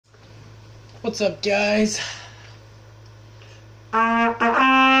What's up, guys? I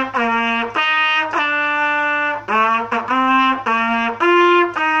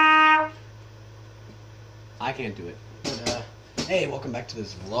can't do it. But, hey, welcome back to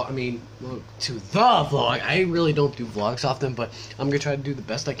this vlog. To the vlog. I really don't do vlogs often, but I'm gonna try to do the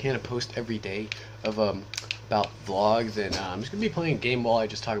best I can to post every day of about vlogs, and I'm just gonna be playing a game while I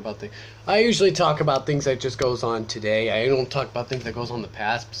just talk about things. I usually talk about things that just goes on today. I don't talk about things that goes on in the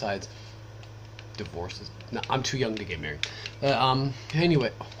past, besides divorces. No, I'm too young to get married. Anyway,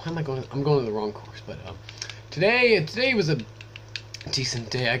 why am I going? I'm going to the wrong course. But today was a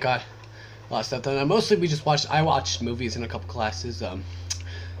decent day. I got a lot of stuff done. I watched movies in a couple classes.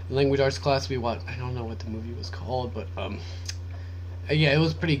 Language arts class we watched. I don't know what the movie was called, but yeah, it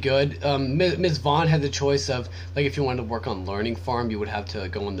was pretty good. Ms. Vaughn had the choice of, like, if you wanted to work on Learning Farm, you would have to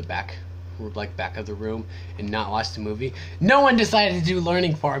go in the back of the room and not watch the movie. No one decided to do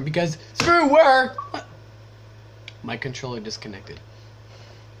Learning Farm because screw work. What? My controller disconnected.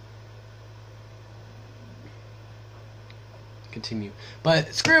 Continue.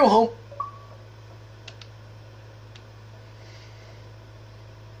 But screw home.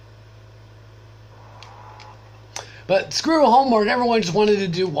 But screw homework. Everyone just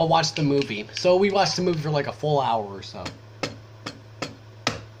wanted to watch the movie. So we watched the movie for like a full hour or so.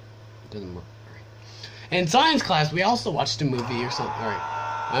 Doesn't work. In science class, we also watched a movie or something. Alright,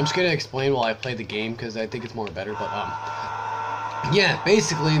 I'm just gonna explain while I play the game because I think it's more better. But yeah,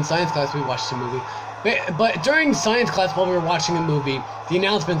 basically in science class we watched a movie. But during science class, while we were watching a movie, the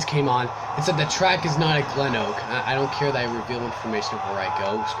announcements came on and said the track is not at Glen Oak. I don't care that I reveal information of where I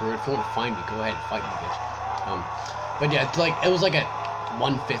go. Screw it. If you want to find me, go ahead and fight me, bitch. But yeah, it was like at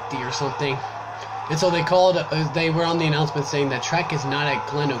 1:50 or something. And so they were on the announcement saying that track is not at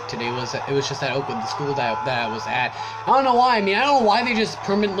Glen Oak today. It was just at Oakwood, the school that I was at. I don't know why. I don't know why they just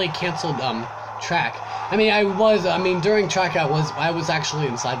permanently canceled track. During track I was actually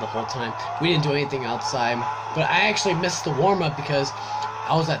inside the whole time. We didn't do anything outside. But I actually missed the warm-up because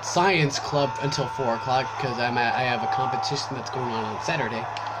I was at science club until 4 o'clock because I have a competition that's going on Saturday.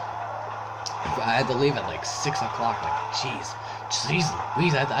 I had to leave at like 6 o'clock. Like, jeez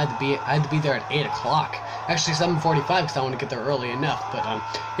Louise, I had to be there at 8 o'clock. Actually 7:45 because I want to get there early enough. But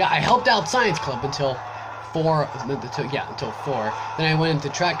yeah, I helped out science club until 4. Until 4. Then I went into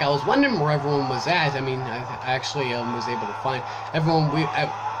track. I was wondering where everyone was at. I actually was able to find everyone.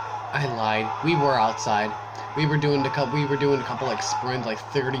 I lied. We were outside. We were doing a couple like sprints, like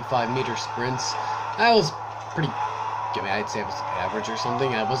 35-meter sprints. I was pretty. I'd say I was average or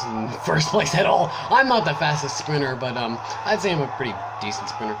something. I wasn't in first place at all. I'm not the fastest sprinter, but I'd say I'm a pretty decent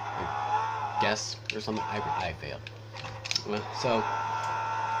sprinter, I guess, or something. I failed. So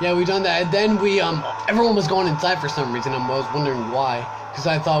yeah, we done that, and then everyone was going inside for some reason. I was wondering why, because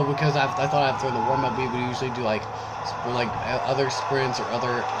I thought after the warm up we would usually do like other sprints or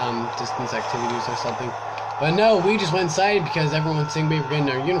other distance activities or something. But no, we just went inside because everyone's saying we were getting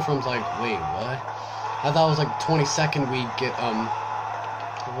our uniforms. Like, wait, what? I thought it was like 22nd we'd get,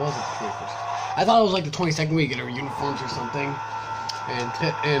 what was it, the 21st? I thought it was like the 22nd we'd get our uniforms or something.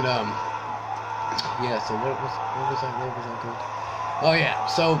 Yeah, so what was I doing? Oh yeah,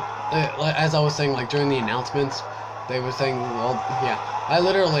 so, as I was saying, like, during the announcements, they were saying, well, yeah, I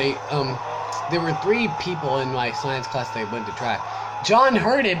literally, there were 3 people in my science class that went to track. John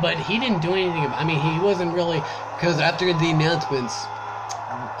heard it, but he didn't do anything. He wasn't really, because after the announcements,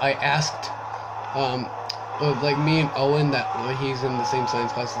 I asked, like me and Owen, that he's in the same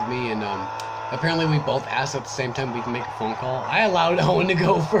science class as me, and apparently we both asked at the same time we can make a phone call. I allowed Owen to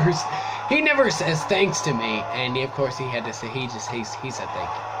go first. He never says thanks to me, and of course he had to say, he said thank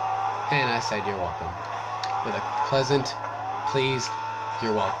you. And I said, you're welcome. With a pleasant, please,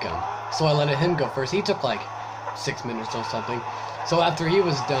 you're welcome. So I let him go first. He took like 6 minutes or something. So after he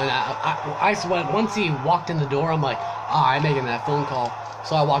was done, once he walked in the door, I'm like, I'm making that phone call.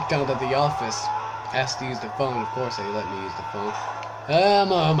 So I walked down to the office, asked to use the phone. Of course they let me use the phone.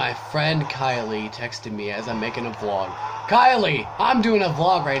 My friend Kylie texted me as I'm making a vlog. Kylie, I'm doing a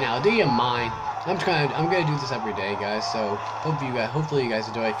vlog right now. Do you mind? I'm gonna do this every day, guys. So hopefully you guys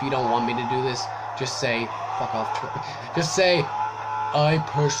enjoy. If you don't want me to do this, just say fuck off. Just say I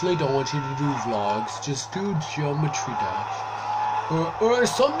personally don't want you to do vlogs. Just do Geometry Dash or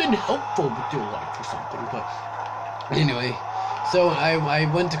something helpful with your life or something. But anyway. So I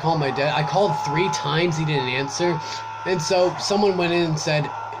went to call my dad. I called 3 times. He didn't answer. And so someone went in and said,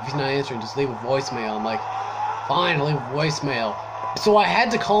 if he's not answering, just leave a voicemail. I'm like, fine, I'll leave a voicemail. So I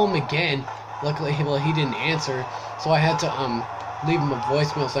had to call him again. Luckily, he didn't answer. So I had to leave him a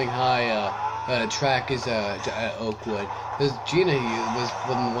voicemail saying, hi, track is at Oakwood. Because Gina was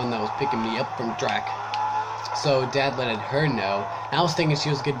the one that was was picking me up from track. So Dad let her know. And I was thinking she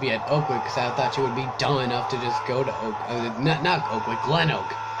was going to be at Oakwood because I thought she would be dumb enough to just go to not Oakwood, Glen Oak.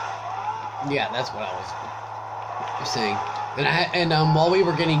 Yeah, that's what I was saying. And while we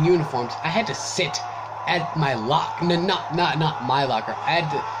were getting uniforms, I had to sit at my locker. No, not my locker.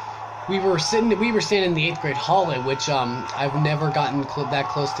 We were standing in the 8th grade hallway, which I've never gotten that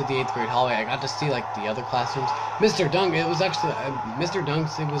close to the 8th grade hallway. I got to see like the other classrooms. Mr. Dunk, it was actually Mr.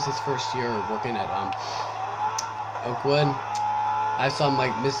 Dunk's. It was his first year working at Oakwood. I saw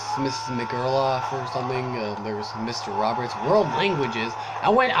like Mrs. McGurloff or something. There was Mr. Roberts. World Languages. I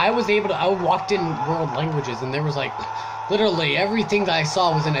walked in World Languages, and there was like literally everything that I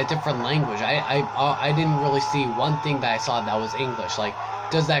saw was in a different language. I didn't really see one thing that I saw that was English. Like,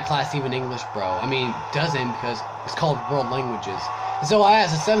 does that class even English, bro? I mean, it doesn't, because it's called World Languages. And so I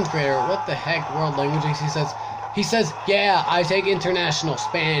asked a 7th grader, what the heck, World Languages? He says, yeah, I take International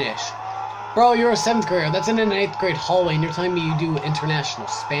Spanish. Bro, you're a 7th grader. That's in an 8th grade hallway, and you're telling me you do International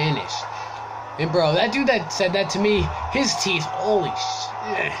Spanish. And bro, that dude that said that to me, his teeth, holy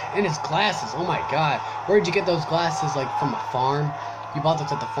shit, and his glasses, oh my god. Where'd you get those glasses, like, from a farm? You bought those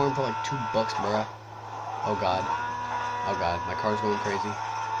at the farm for like $2, bruh. Oh god. Oh god, my car's going crazy.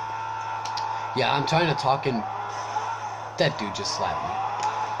 Yeah, I'm trying to talk and that dude just slapped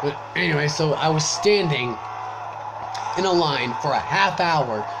me. But anyway, so I was standing in a line for a half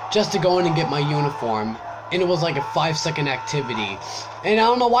hour just to go in and get my uniform, and it was like a 5-second activity, and I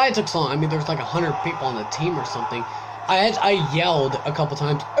don't know why it took so long. I mean, there's like 100 people on the team or something. I yelled a couple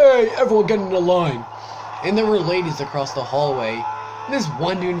times, hey, everyone get in the line, and there were ladies across the hallway, and this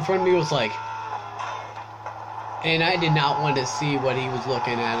one dude in front of me was like, and I did not want to see what he was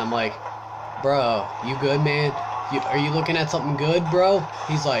looking at. I'm like, bro, you good, man? Are you looking at something good, bro?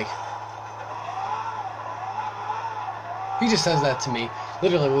 He's like, he just says that to me,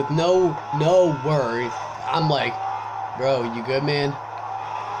 literally with no words. I'm like, bro, you good, man?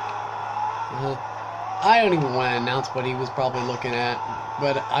 I don't even want to announce what he was probably looking at,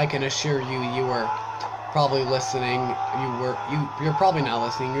 but I can assure you, you were probably listening. You're probably not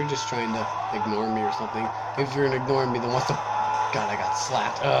listening. You're just trying to ignore me or something. If you're ignoring me, then what's the... God, I got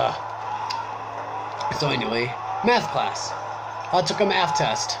slapped. So anyway, math class. I took a math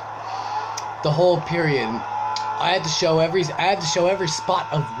test. The whole period. I had to show every spot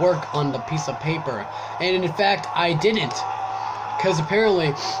of work on the piece of paper, and in fact, I didn't, because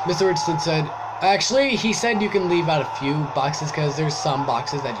apparently Mr. Richardson said. Actually, he said you can leave out a few boxes because there's some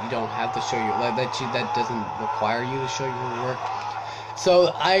boxes that you don't have to show you, that doesn't require you to show your work.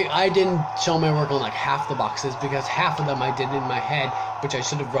 So I didn't show my work on like half the boxes because half of them I did in my head, which I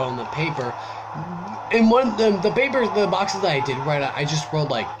should have wrote on the paper. And the boxes that I did write, I just wrote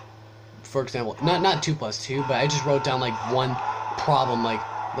like, for example, not 2 plus 2, but I just wrote down like one problem, like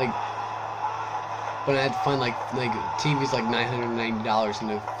when I had to find like TV's like $990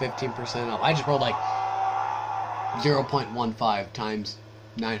 and a 15% off. I just wrote like 0.15 times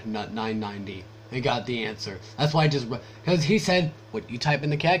 990 and got the answer. That's why I just wrote, because he said what you type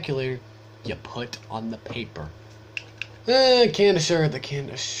in the calculator, you put on the paper. Can't assure that's kind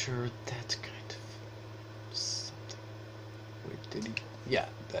of something. Wait, did he? Yeah,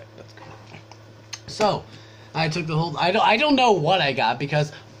 that's good. So I took the whole. I don't know what I got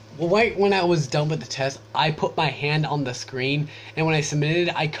because. Right when I was done with the test, I put my hand on the screen, and when I submitted,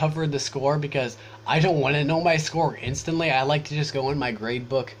 I covered the score because I don't want to know my score instantly. I like to just go in my grade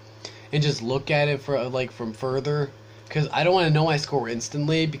book and just look at it for like from further, because I don't want to know my score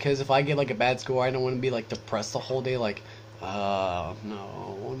instantly, because if I get like a bad score, I don't want to be like depressed the whole day, like, no,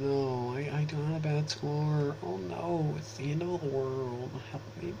 I don't have a bad score, oh no, it's the end of the world, help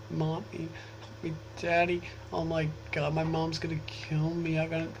me, mommy. Daddy, oh my god, my mom's gonna kill me. I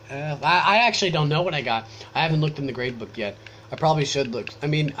got an F. I actually don't know what I got. I haven't looked in the grade book yet. I probably should look. I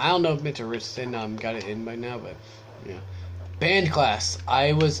mean, I don't know if Mr. Richardson got it in by now, but yeah. Band class.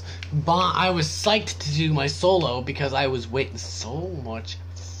 I was psyched to do my solo because I was waiting so much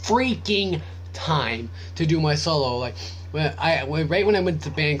freaking time to do my solo. Like right when I went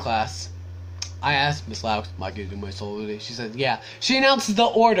to band class, I asked Miss Laux, am I going to do my solo today? She said, yeah. She announced the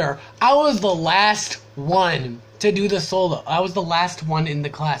order. I was the last one to do the solo. I was the last one in the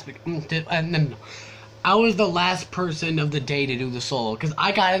class. I was the last person of the day to do the solo. Because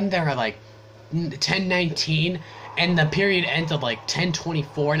I got in there at like 10:19. And the period ends at like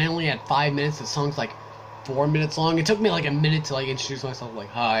 10:24. And I only had 5 minutes. The song's like 4 minutes long. It took me like a minute to like introduce myself. Like,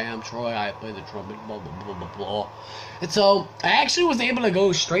 hi, I'm Troy. I play the trumpet. Blah, blah, blah, blah, blah. And so I actually was able to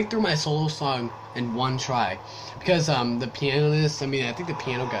go straight through my solo song in one try, because the pianist, I mean, I think the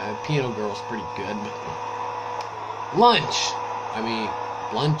piano girl's pretty good. But lunch, I mean,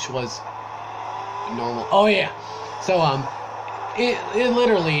 lunch was normal. Oh yeah. So it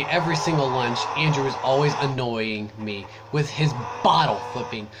literally every single lunch, Andrew was always annoying me with his bottle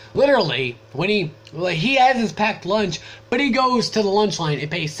flipping. Literally, when he has his packed lunch, but he goes to the lunch line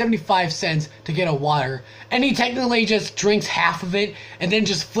and pays 75 cents to get a water, and he technically just drinks half of it and then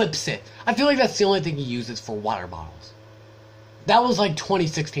just flips it. I feel like that's the only thing he uses for water bottles. That was like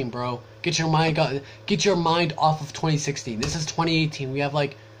 2016, bro. Get your mind off of 2016. This is 2018. We have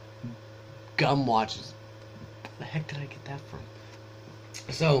like gum watches. Where the heck did I get that from?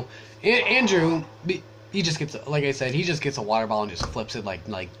 So, Andrew, he just gets, like I said, he just gets a water bottle and just flips it like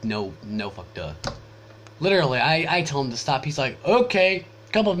no fuck duh. Literally, I tell him to stop. He's like, okay.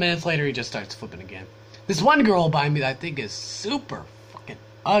 A couple of minutes later, he just starts flipping again. This one girl by me that I think is super fucking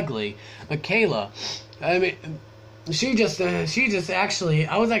ugly, Michaela. I mean, she just actually,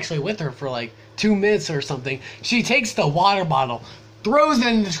 I was actually with her for like 2 minutes or something. She takes the water bottle, throws it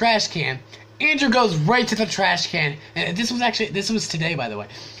in the trash can. Andrew goes right to the trash can, and this was today, by the way.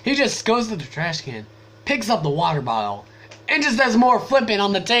 He just goes to the trash can, picks up the water bottle, and just does more flipping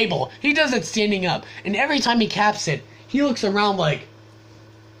on the table. He does it standing up, and every time he caps it, he looks around like,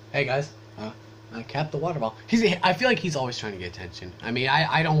 hey guys, I capped the water bottle. I feel like he's always trying to get attention. I mean,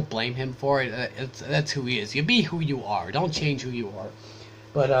 I don't blame him for it. That's who he is. You be who you are. Don't change who you are.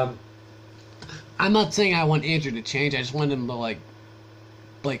 But, I'm not saying I want Andrew to change. I just want him to, like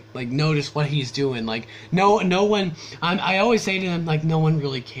notice what he's doing. Like no one. I always say to him, like, no one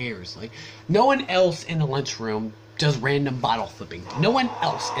really cares. Like no one else in the lunchroom does random bottle flipping. No one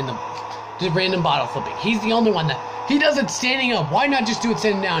else in the does random bottle flipping. He's the only one that he does it standing up. Why not just do it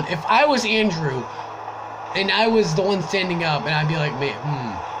sitting down? If I was Andrew and I was the one standing up, and I'd be like,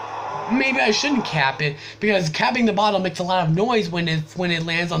 maybe I shouldn't cap it, because capping the bottle makes a lot of noise when it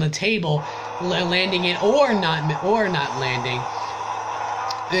lands on the table, landing it or not landing.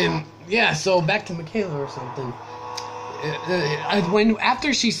 And yeah, so back to Michaela or something.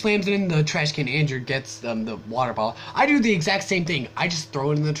 After she slams it in the trash can, Andrew gets the water bottle. I do the exact same thing. I just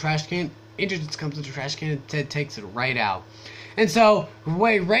throw it in the trash can. Andrew just comes to the trash can and takes it right out. And so,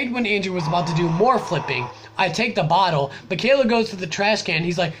 right when Andrew was about to do more flipping, I take the bottle. Michaela goes to the trash can.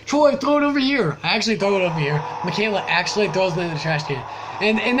 He's like, Troy, throw it over here. I actually throw it over here. Michaela actually throws it in the trash can.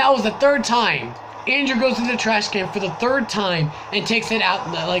 And that was the third time. Andrew goes to the trash can for the third time and takes it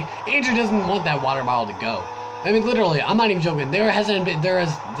out. Like, Andrew doesn't want that water bottle to go. I mean, literally, I'm not even joking. There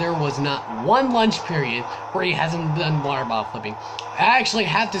was not one lunch period where he hasn't done water bottle flipping. I actually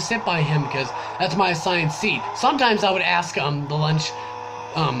have to sit by him because that's my assigned seat. Sometimes I would ask the lunch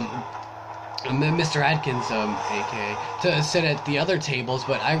Mr. Adkins, aka, to sit at the other tables,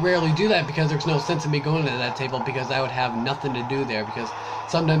 but I rarely do that because there's no sense in me going to that table, because I would have nothing to do there, because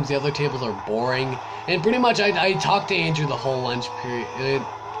sometimes the other tables are boring. And pretty much I talk to Andrew the whole lunch period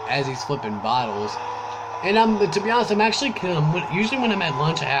as he's flipping bottles. And to be honest, I'm actually usually when I'm at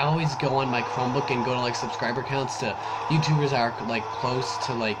lunch, I always go on my Chromebook and go to like subscriber counts to YouTubers that are like close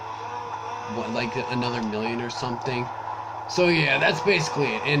to like another million or something. So yeah, that's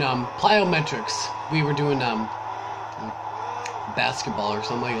basically it. And plyometrics, we were doing basketball or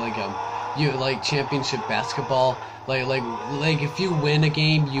something like championship basketball. Like if you win a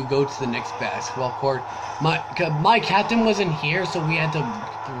game, you go to the next basketball court. My captain wasn't here, so we had to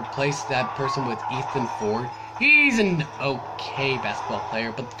replace that person with Ethan Ford. He's an okay basketball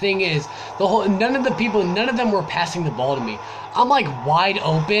player, but the thing is, none of them were passing the ball to me. I'm like wide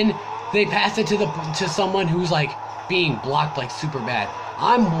open. They pass it to someone who's like being blocked like super bad.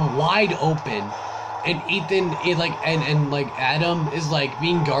 I'm wide open, and Ethan is like, and like Adam is like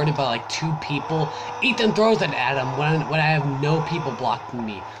being guarded by like two people. Ethan throws at Adam when I have no people blocking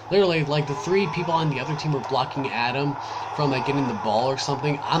me. Literally, like the three people on the other team were blocking Adam from like getting the ball or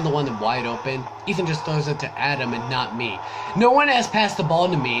something. I'm the one that's wide open. Ethan just throws it to Adam and not me. No one has passed the ball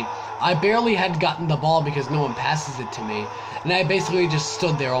to me. I barely had gotten the ball because no one passes it to me, and I basically just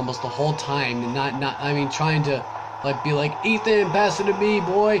stood there almost the whole time and trying to like be like, Ethan, pass it to me,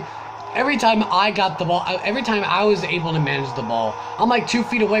 boy. Every time I got the ball, every time I was able to manage the ball, I'm like 2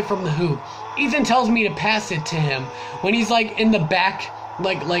 feet away from the hoop. Ethan tells me to pass it to him when he's like in the back,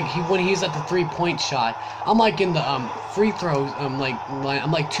 when he's at the 3-point shot. I'm like in the free throws. I'm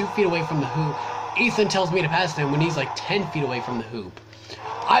like 2 feet away from the hoop. Ethan tells me to pass to him when he's like 10 feet away from the hoop.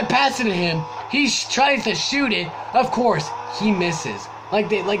 I pass it to him. He tries to shoot it. Of course, he misses. I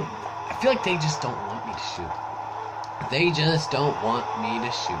feel like they just don't want me to shoot. They just don't want me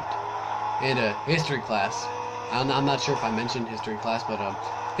to shoot. In a history class, I'm not sure if I mentioned history class, but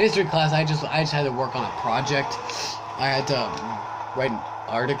history class, I just had to work on a project. I had to write an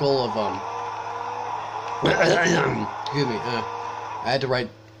article of excuse me, I had to write.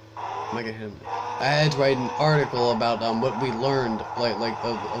 Am I gonna hit him? I had to write an article about what we learned,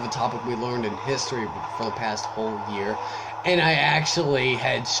 of a topic we learned in history for the past whole year, and I actually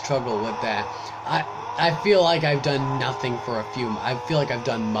had struggled with that. I feel like I've done nothing for I feel like I've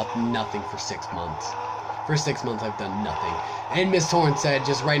done nothing for 6 months. For 6 months, I've done nothing. And Miss Torrance said,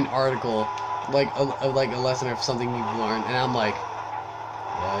 just write an article, like a lesson of something you've learned, and I'm like,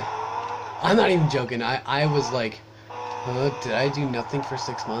 what? I'm not even joking. I was like, did I do nothing for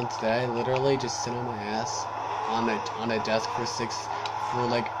 6 months? Did I literally just sit on my ass on a desk for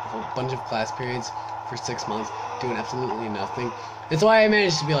like a bunch of class periods for 6 months, doing absolutely nothing? It's why I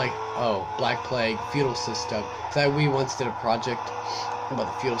managed to be like, oh, Black Plague, feudal system. Because we once did a project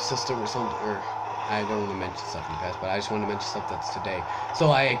about the feudal system or something, or I don't want to mention stuff in the past, but I just want to mention stuff that's today.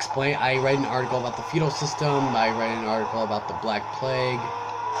 So I write an article about the feudal system, I write an article about the Black Plague.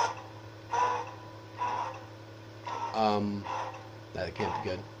 That can't be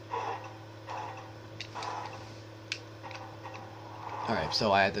good. Alright,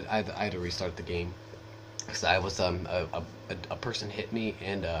 so I had to restart the game. Because I was, a person hit me,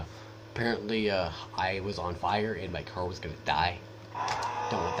 and, apparently, I was on fire, and my car was gonna die.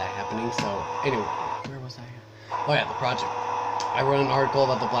 Don't want that happening, so, anyway, where was I? Oh yeah, the project. I wrote an article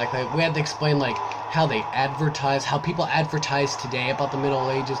about the Black Plague. We had to explain, like, how people advertise today about the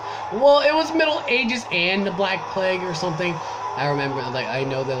Middle Ages. Well, it was Middle Ages and the Black Plague or something. I remember, like, I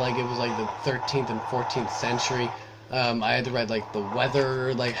know that, like, it was, like, the 13th and 14th century. I had to write, like, the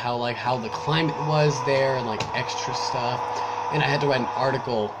weather, like, how the climate was there, and, like, extra stuff. And I had to write an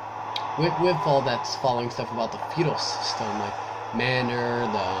article with all that following stuff about the feudal system, like, manor,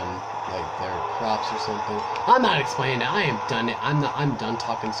 like, their crops or something. I'm not explaining it. I am done it. I'm done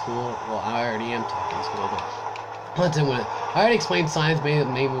talking school. Well, I already am talking school, but let's end with it. I already explained science. Maybe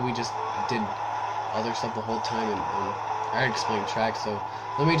we just did other stuff the whole time, and I already explained track, so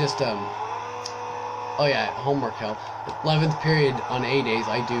let me just, oh yeah, homework help. 11th period on A days,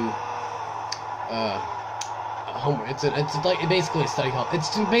 I do, homework. It's like basically a study hall.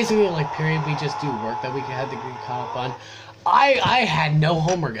 It's basically like period we just do work that we had to get caught up on. I had no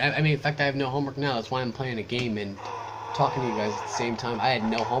homework. I mean, in fact, I have no homework now. That's why I'm playing a game and talking to you guys at the same time. I had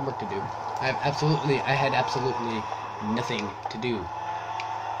no homework to do. I had absolutely nothing to do.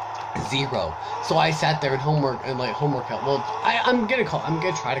 Zero. So I sat there and homework help. Well, I'm gonna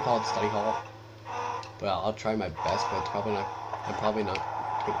try to call it study hall. Well, I'll try my best, but I'm probably not.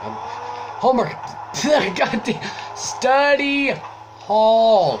 Homework. Goddamn. Study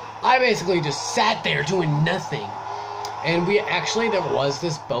hall. I basically just sat there doing nothing. And there was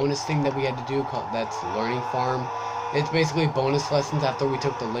this bonus thing that we had to do that's Learning Farm. It's basically bonus lessons after we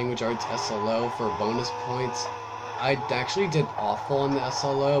took the Language Arts SLO for bonus points. I actually did awful in the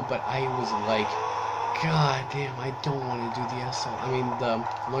SLO, but I was like, God damn, I don't want to do the SLO. I mean, the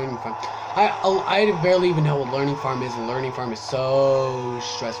Learning Farm. I barely even know what Learning Farm is, and Learning Farm is so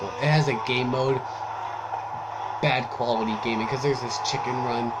stressful. It has a game mode, bad quality gaming, because there's this chicken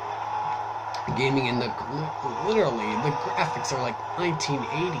run gaming, and literally, the graphics are like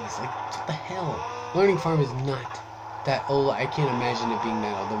 1980s. Like, what the hell? Learning Farm is not that old. I can't imagine it being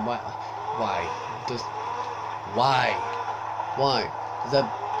that old. Then why? Does that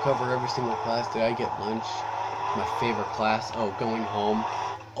cover every single class? Did I get lunch? My favorite class? Oh, going home.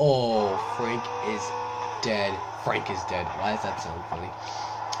 Oh, Frank is dead. Frank is dead. Why does that sound funny?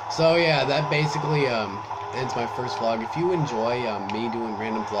 So yeah, that basically ends my first vlog. If you enjoy me doing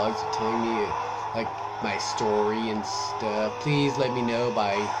random vlogs, telling me like my story and stuff, please let me know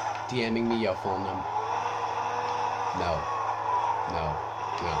by DMing me your phone number. No.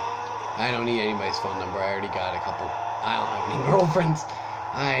 I don't need anybody's phone number. I already got a couple. I don't have any girlfriends.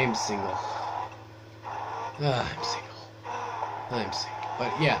 I'm single. I'm single.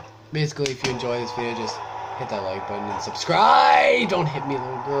 But yeah, basically, if you enjoy this video, just hit that like button and subscribe. Don't hit me,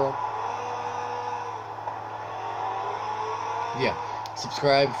 little girl. Yeah,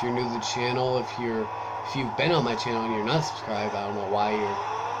 subscribe if you're new to the channel. If you've been on my channel and you're not subscribed, I don't know why you're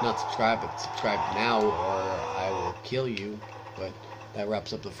not subscribed, but subscribe now or I will kill you. But that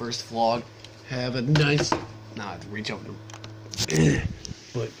wraps up the first vlog. Have a nice... Now I have to reach over them.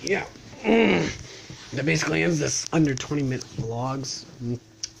 But yeah. That basically ends this under 20-minute vlogs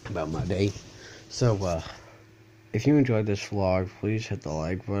about my day. So, if you enjoyed this vlog, please hit the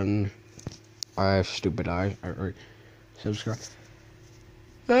like button. I have stupid eyes. Or subscribe.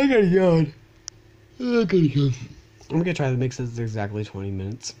 I gotta yawn. I'm gonna try to make this exactly 20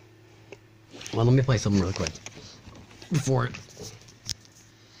 minutes. Well, let me play something really quick. Before it.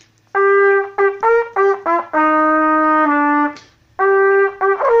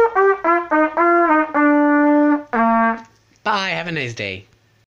 Bye, have a nice nice day.